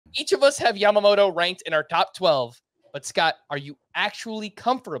Each of us have Yamamoto ranked in our top 12. But Scott, are you actually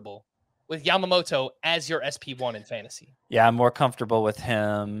comfortable with Yamamoto as your SP1 in fantasy? Yeah, I'm more comfortable with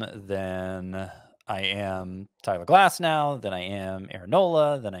him than I am Tyler Glasnow, than I am Aaron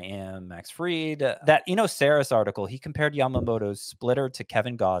Nola, than I am Max Fried. That, Sarah's article, he compared Yamamoto's splitter to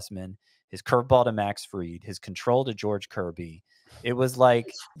Kevin Gausman, his curveball to Max Fried, his control to George Kirby. It was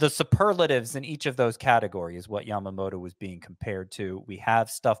like the superlatives in each of those categories, what Yamamoto was being compared to. We have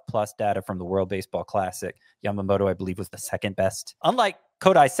Stuff Plus data from the World Baseball Classic. Yamamoto, I believe, was the second best. Unlike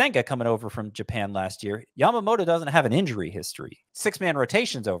Kodai Senga coming over from Japan last year, Yamamoto doesn't have an injury history. 6-man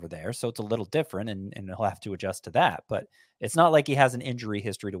rotations over there, so it's a little different, and he'll have to adjust to that. But it's not like he has an injury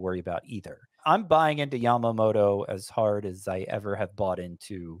history to worry about either. I'm buying into Yamamoto as hard as I ever have bought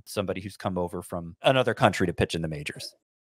into somebody who's come over from another country to pitch in the majors.